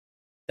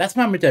Dass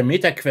man mit der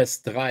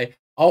MetaQuest 3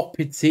 auch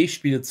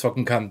PC-Spiele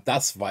zocken kann,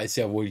 das weiß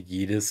ja wohl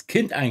jedes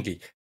Kind eigentlich.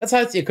 Das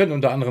heißt, ihr könnt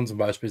unter anderem zum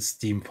Beispiel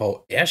Steam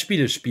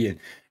VR-Spiele spielen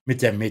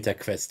mit der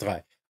MetaQuest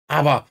 3.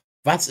 Aber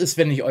was ist,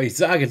 wenn ich euch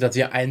sage, dass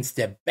ihr eins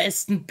der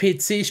besten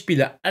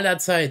PC-Spiele aller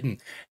Zeiten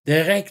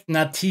direkt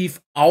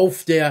nativ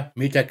auf der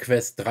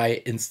MetaQuest 3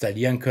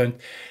 installieren könnt?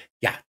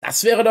 Ja,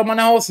 das wäre doch mal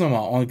eine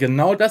Hausnummer. Und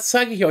genau das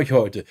zeige ich euch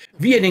heute.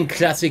 Wie ihr den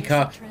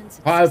Klassiker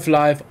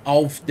Half-Life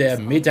auf der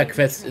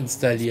MetaQuest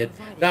installiert.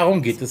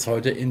 Darum geht es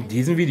heute in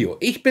diesem Video.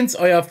 Ich bin's,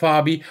 euer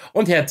Fabi,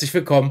 und herzlich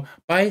willkommen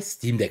bei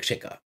Steam Deck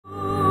Checker.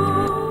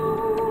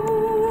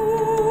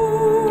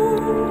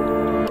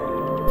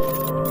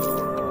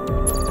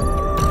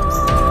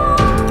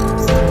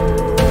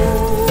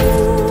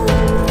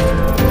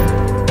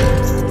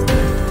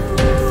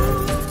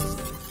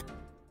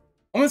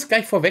 Um es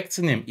gleich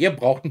vorwegzunehmen, ihr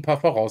braucht ein paar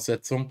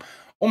Voraussetzungen,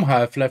 um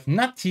Half-Life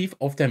nativ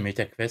auf der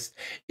MetaQuest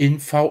in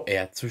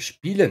VR zu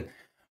spielen.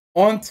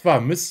 Und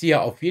zwar müsst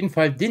ihr auf jeden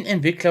Fall den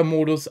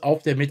Entwicklermodus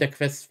auf der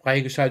MetaQuest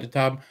freigeschaltet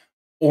haben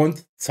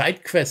und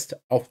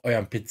ZeigeQuest auf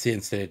eurem PC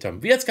installiert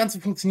haben. Wie das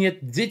Ganze funktioniert,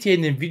 seht ihr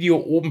in dem Video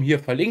oben hier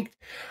verlinkt.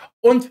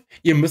 Und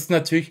ihr müsst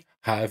natürlich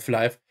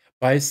Half-Life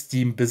bei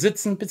Steam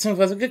besitzen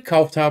bzw.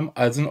 gekauft haben,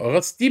 also in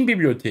eurer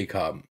Steam-Bibliothek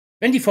haben.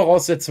 Wenn die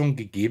Voraussetzungen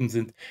gegeben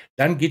sind,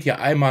 dann geht ihr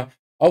einmal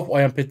auf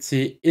eurem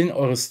PC in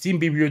eure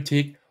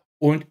Steam-Bibliothek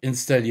und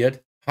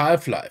installiert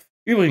Half-Life.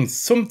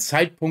 Übrigens, zum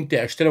Zeitpunkt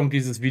der Erstellung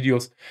dieses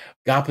Videos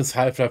gab es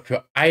Half-Life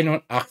für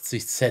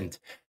 81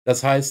 Cent.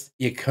 Das heißt,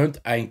 ihr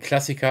könnt einen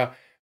Klassiker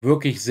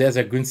wirklich sehr,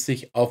 sehr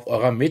günstig auf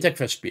eurer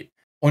MetaQuest spielen.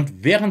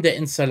 Und während der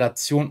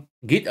Installation,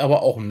 geht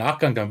aber auch im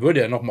Nachgang, dann würde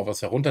er nochmal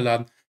was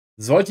herunterladen,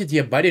 solltet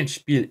ihr bei dem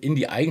Spiel in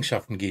die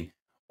Eigenschaften gehen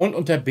und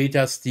unter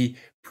Betas die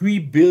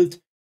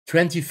Pre-Build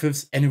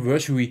 25th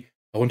Anniversary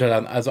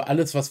herunterladen. Also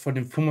alles, was von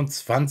dem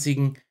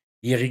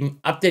 25-jährigen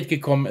Update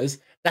gekommen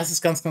ist, das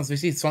ist ganz, ganz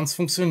wichtig, sonst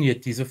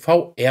funktioniert diese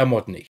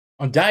VR-Mod nicht.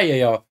 Und da ihr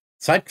ja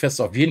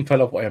ZeigeQuest auf jeden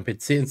Fall auf eurem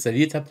PC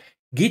installiert habt,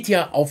 geht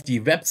ihr auf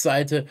die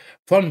Webseite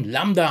von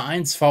Lambda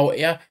 1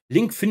 VR.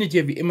 Link findet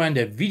ihr wie immer in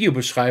der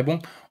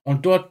Videobeschreibung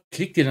und dort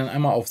klickt ihr dann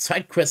einmal auf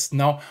ZeigeQuest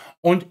Now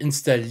und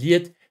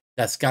installiert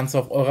das Ganze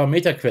auf eurer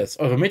MetaQuest.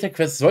 Eure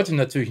MetaQuest sollte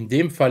natürlich in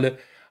dem Falle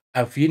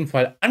auf jeden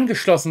Fall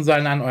angeschlossen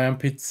sein an eurem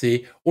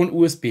PC und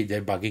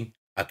USB-Debugging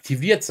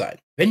aktiviert sein.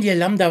 Wenn ihr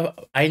Lambda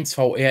 1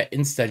 VR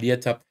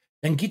installiert habt,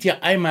 dann geht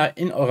ihr einmal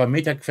in eurer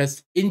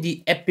MetaQuest in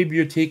die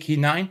App-Bibliothek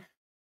hinein,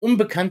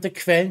 unbekannte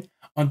Quellen,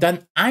 und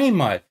dann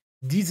einmal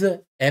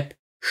diese App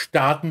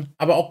starten,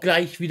 aber auch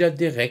gleich wieder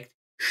direkt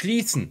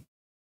schließen.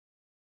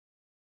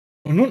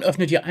 Und nun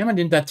öffnet ihr einmal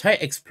den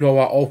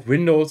Datei-Explorer auf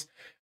Windows,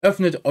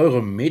 öffnet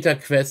eure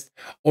MetaQuest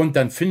und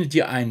dann findet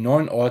ihr einen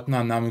neuen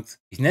Ordner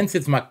namens, ich nenne es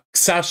jetzt mal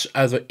XASH,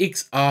 also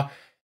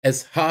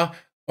X-A-S-H.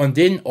 Und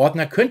den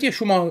Ordner könnt ihr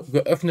schon mal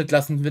geöffnet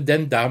lassen,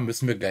 denn da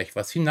müssen wir gleich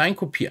was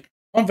hineinkopieren.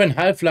 Und wenn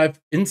Half-Life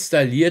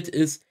installiert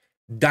ist,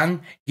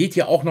 dann geht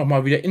ihr auch noch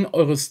mal wieder in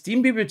eure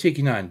Steam-Bibliothek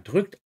hinein,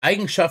 drückt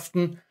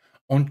Eigenschaften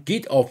und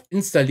geht auf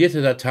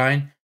installierte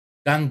Dateien,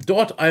 dann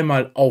dort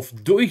einmal auf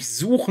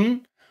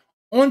Durchsuchen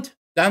und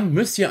dann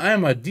müsst ihr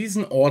einmal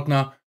diesen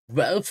Ordner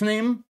Valve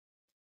nehmen,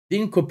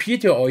 den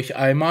kopiert ihr euch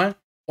einmal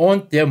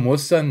und der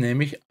muss dann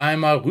nämlich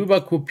einmal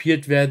rüber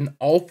kopiert werden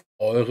auf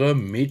eure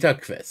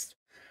MetaQuest.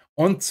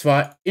 Und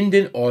zwar in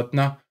den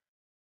Ordner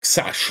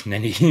XASH,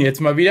 nenne ich ihn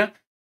jetzt mal wieder.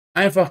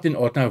 Einfach den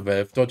Ordner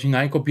Valve dort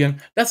hineinkopieren.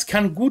 Das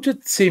kann gute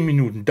 10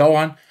 Minuten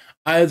dauern,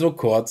 also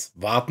kurz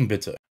warten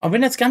bitte. Und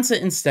wenn das Ganze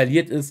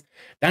installiert ist,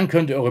 dann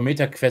könnt ihr eure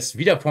MetaQuest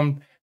wieder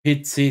vom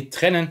PC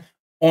trennen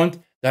und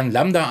dann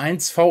Lambda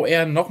 1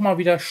 VR nochmal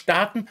wieder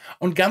starten.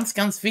 Und ganz,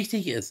 ganz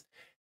wichtig ist,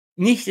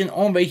 nicht in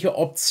irgendwelche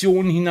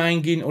Optionen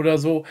hineingehen oder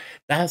so.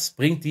 Das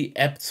bringt die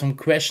App zum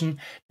Crashen.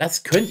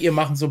 Das könnt ihr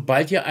machen,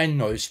 sobald ihr ein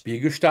neues Spiel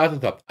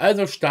gestartet habt.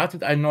 Also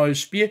startet ein neues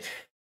Spiel.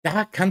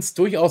 Da kann es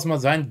durchaus mal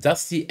sein,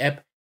 dass die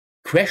App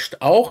crasht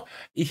auch.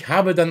 Ich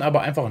habe dann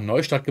aber einfach einen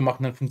Neustart gemacht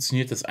und dann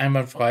funktioniert das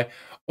einwandfrei.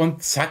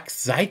 Und zack,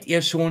 seid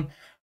ihr schon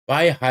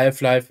bei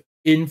Half-Life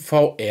in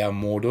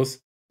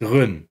VR-Modus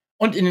drin.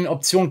 Und in den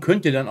Optionen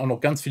könnt ihr dann auch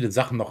noch ganz viele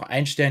Sachen noch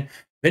einstellen.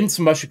 Wenn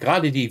zum Beispiel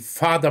gerade die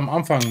Fahrt am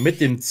Anfang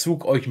mit dem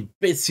Zug euch ein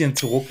bisschen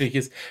zu ruckelig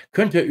ist,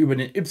 könnt ihr über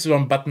den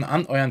Y-Button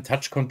an euren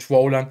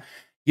Touch-Controllern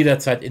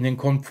jederzeit in den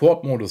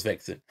Komfort-Modus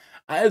wechseln.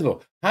 Also,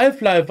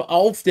 Half-Life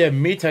auf der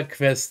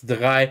MetaQuest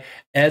 3,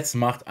 es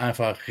macht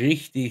einfach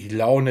richtig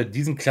Laune,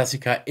 diesen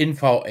Klassiker in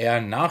VR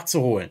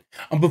nachzuholen.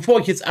 Und bevor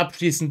ich jetzt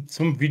abschließend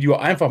zum Video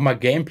einfach mal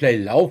Gameplay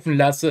laufen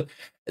lasse,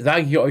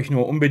 sage ich euch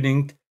nur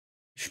unbedingt,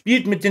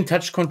 spielt mit den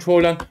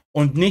Touch-Controllern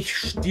und nicht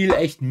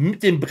stilecht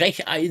mit dem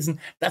Brecheisen.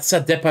 Das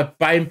zerdeppert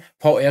beim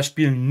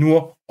VR-Spielen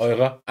nur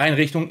eure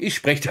Einrichtung. Ich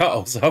spreche da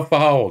aus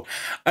Erfahrung.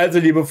 Also,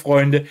 liebe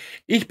Freunde,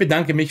 ich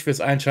bedanke mich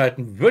fürs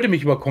Einschalten, würde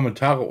mich über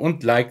Kommentare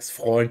und Likes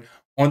freuen.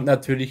 Und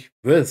natürlich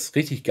wird es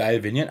richtig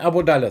geil, wenn ihr ein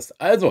Abo da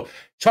lasst. Also,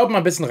 schaut mal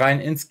ein bisschen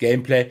rein ins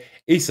Gameplay.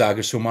 Ich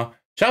sage schon mal,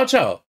 ciao,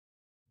 ciao.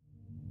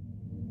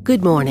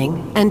 Good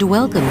morning and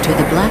welcome to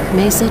the Black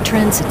Mesa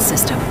Transit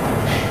System.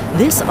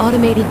 This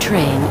automated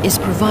train is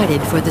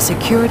provided for the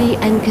security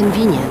and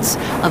convenience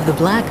of the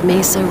Black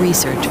Mesa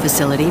Research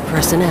Facility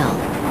personnel.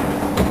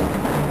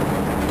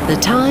 The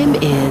time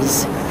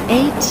is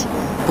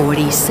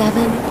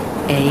 8:47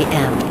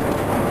 a.m.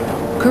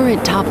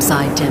 Current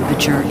topside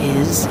temperature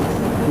is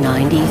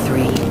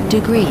 93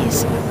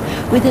 degrees,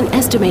 with an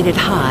estimated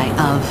high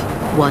of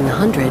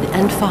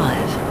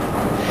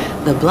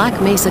 105. The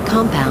Black Mesa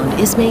compound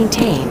is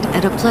maintained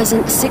at a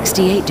pleasant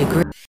 68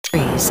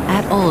 degrees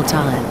at all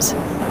times.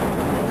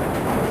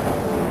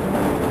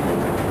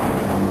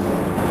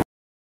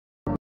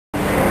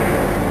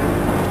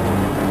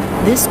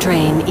 This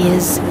train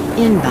is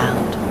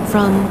inbound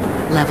from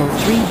Level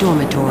 3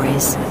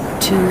 dormitories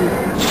to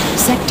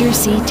Sector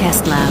C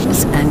test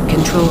labs and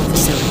control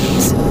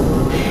facilities.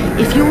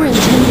 If your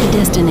intended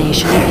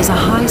destination is a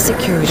high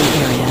security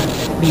area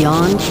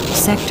beyond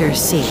Sector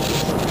C,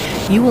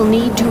 you will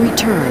need to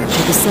return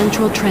to the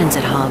central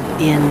transit hub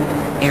in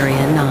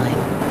Area 9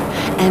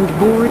 and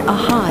board a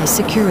high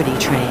security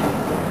train.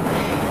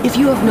 If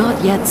you have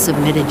not yet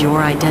submitted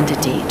your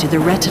identity to the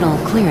retinal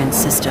clearance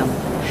system,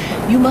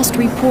 you must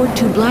report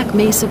to Black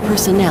Mesa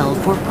personnel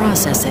for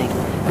processing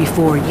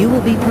before you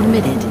will be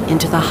permitted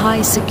into the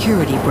high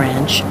security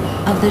branch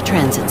of the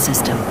transit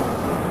system.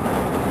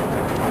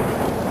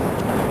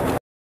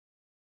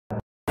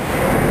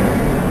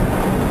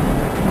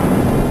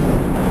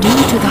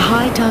 Due to the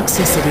high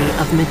toxicity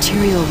of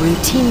material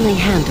routinely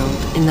handled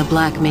in the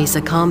Black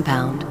Mesa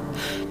compound,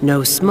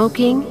 no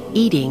smoking,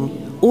 eating,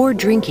 or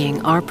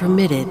drinking are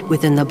permitted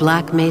within the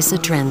Black Mesa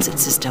transit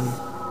system.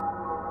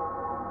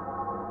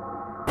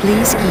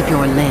 Please keep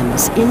your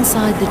limbs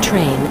inside the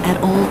train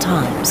at all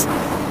times.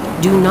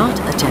 Do not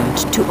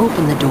attempt to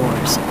open the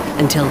doors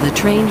until the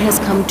train has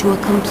come to a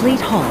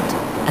complete halt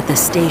at the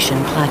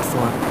station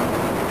platform.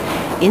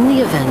 In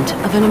the event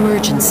of an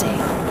emergency,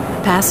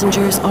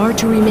 passengers are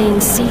to remain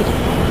seated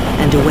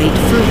and await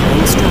further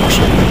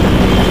instruction.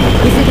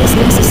 If it is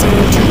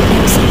necessary to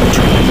exit the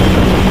train,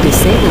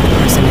 disabled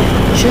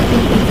personnel should be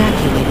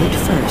evacuated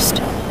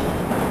first.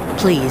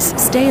 Please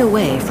stay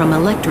away from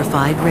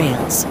electrified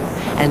rails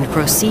and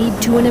proceed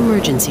to an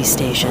emergency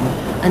station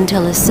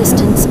until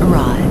assistance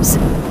arrives.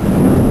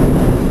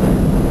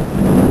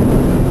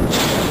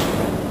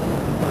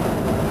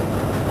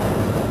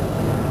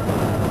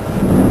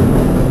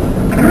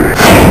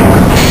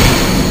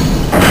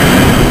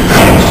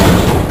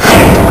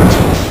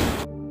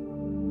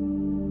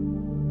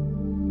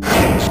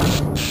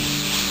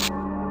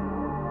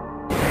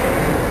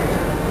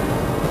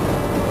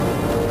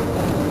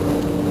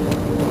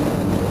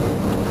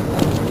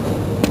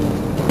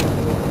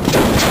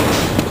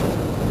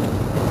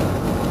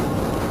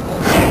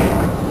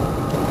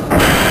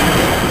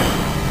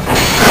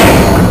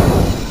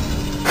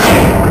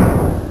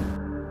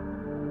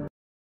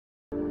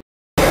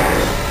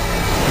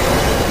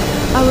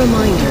 A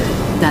reminder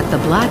that the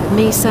Black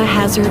Mesa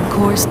Hazard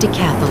Course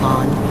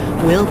Decathlon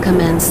will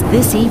commence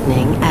this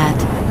evening at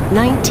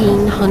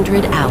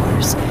 1900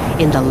 hours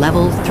in the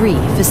Level 3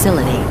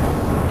 facility.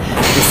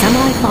 The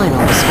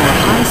semifinals for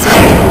high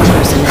security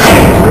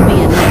personnel will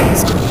be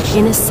announced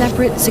in a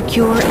separate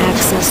secure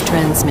access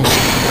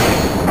transmission.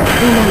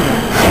 Remember,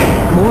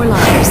 more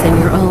lives than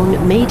your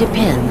own may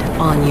depend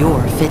on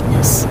your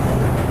fitness.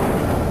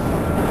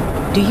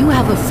 Do you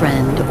have a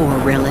friend or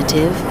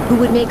relative who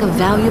would make a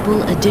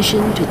valuable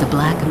addition to the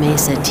Black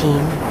Mesa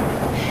team?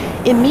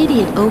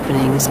 Immediate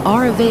openings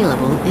are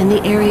available in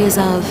the areas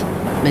of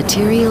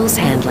materials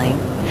handling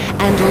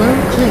and low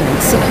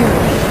clearance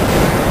security.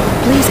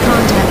 Please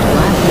contact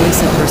Black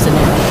Mesa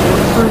personnel for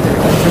further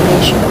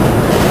information.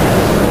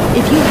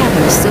 If you have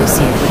an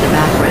associate with a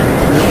background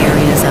in the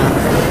areas of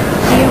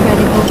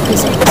theoretical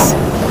physics,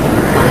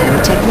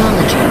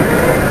 biotechnology,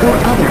 or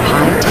other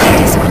high-tech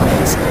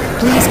disciplines,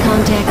 please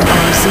contact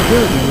our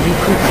civilian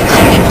recruitment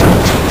division.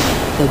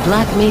 The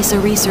Black Mesa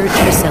Research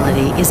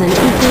Facility is an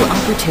equal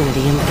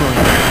opportunity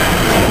employer.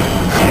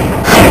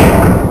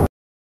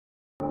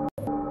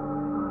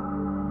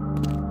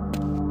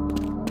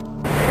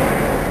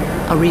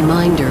 A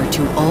reminder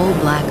to all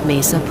Black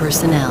Mesa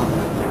personnel.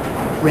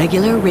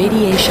 Regular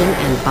radiation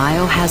and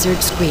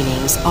biohazard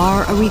screenings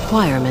are a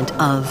requirement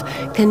of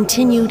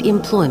continued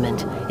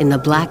employment in the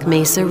Black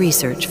Mesa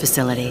Research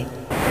Facility.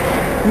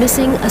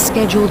 Missing a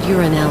scheduled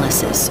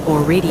urinalysis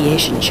or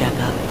radiation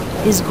checkup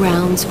is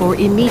grounds for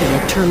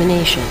immediate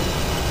termination.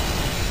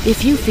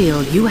 If you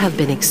feel you have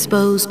been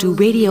exposed to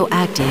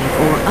radioactive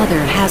or other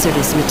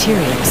hazardous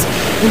materials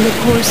in the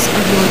course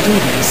of your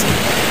duties,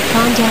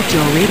 contact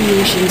your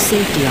radiation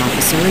safety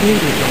officer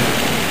immediately.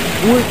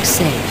 Work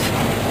safe.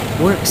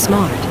 Work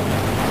smart.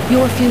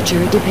 Your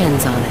future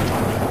depends on it.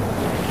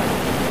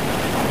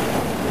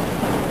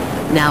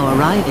 Now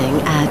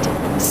arriving at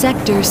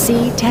Sector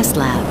C test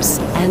labs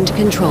and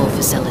control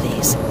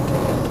facilities.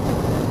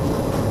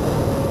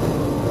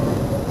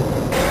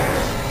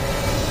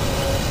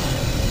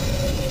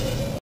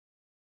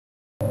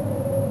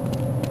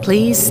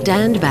 Please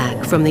stand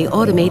back from the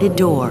automated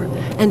door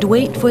and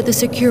wait for the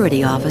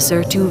security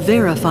officer to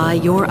verify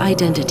your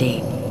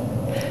identity.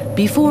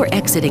 Before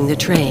exiting the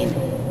train,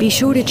 Be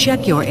sure to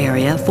check your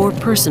area for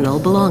personal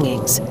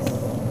belongings.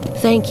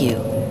 Thank you,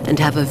 and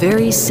have a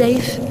very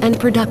safe and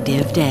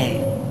productive day.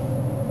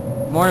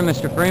 Morning,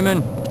 Mr.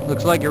 Freeman.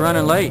 Looks like you're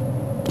running late.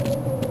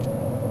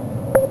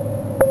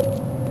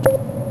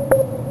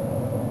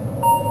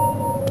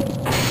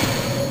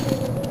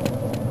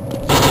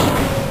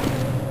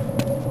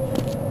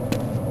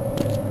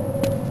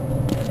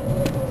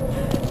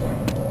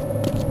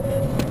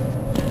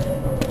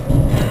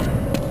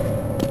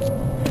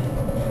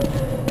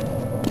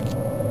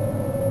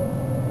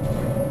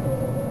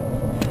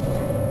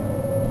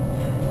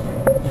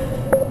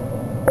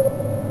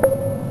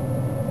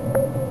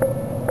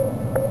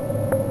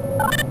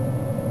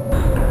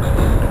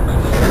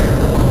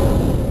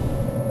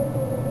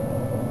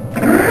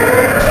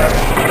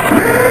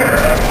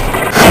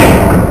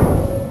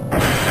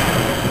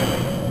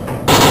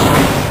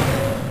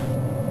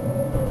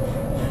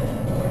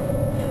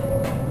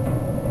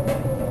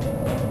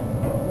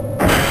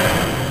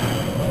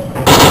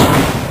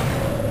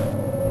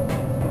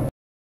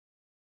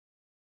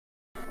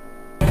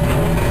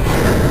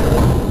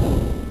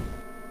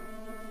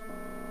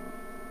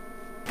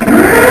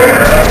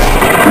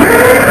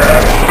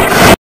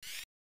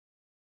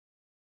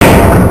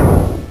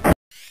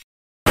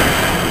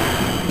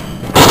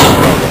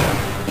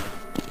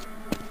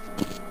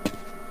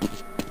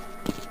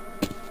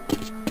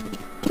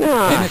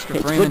 Hey, Mr.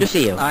 it's Freeman. good to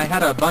see you. I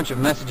had a bunch of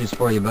messages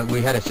for you, but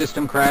we had a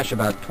system crash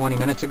about 20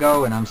 minutes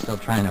ago, and I'm still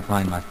trying to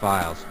find my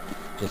files.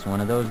 Just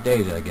one of those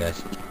days, I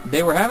guess.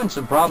 They were having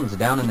some problems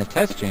down in the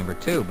test chamber,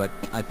 too, but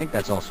I think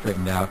that's all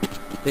straightened out.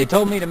 They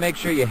told me to make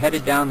sure you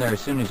headed down there as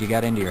soon as you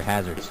got into your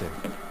hazard suit.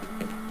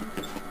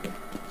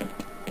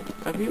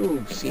 Have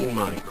you seen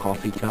my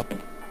coffee cup?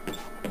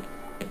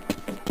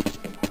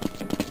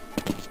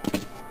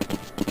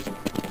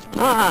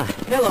 Ah,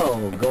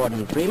 hello,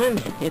 Gordon Freeman.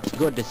 It's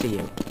good to see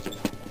you.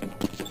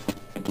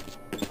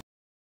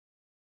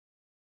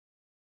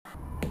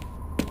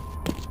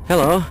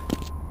 Hello.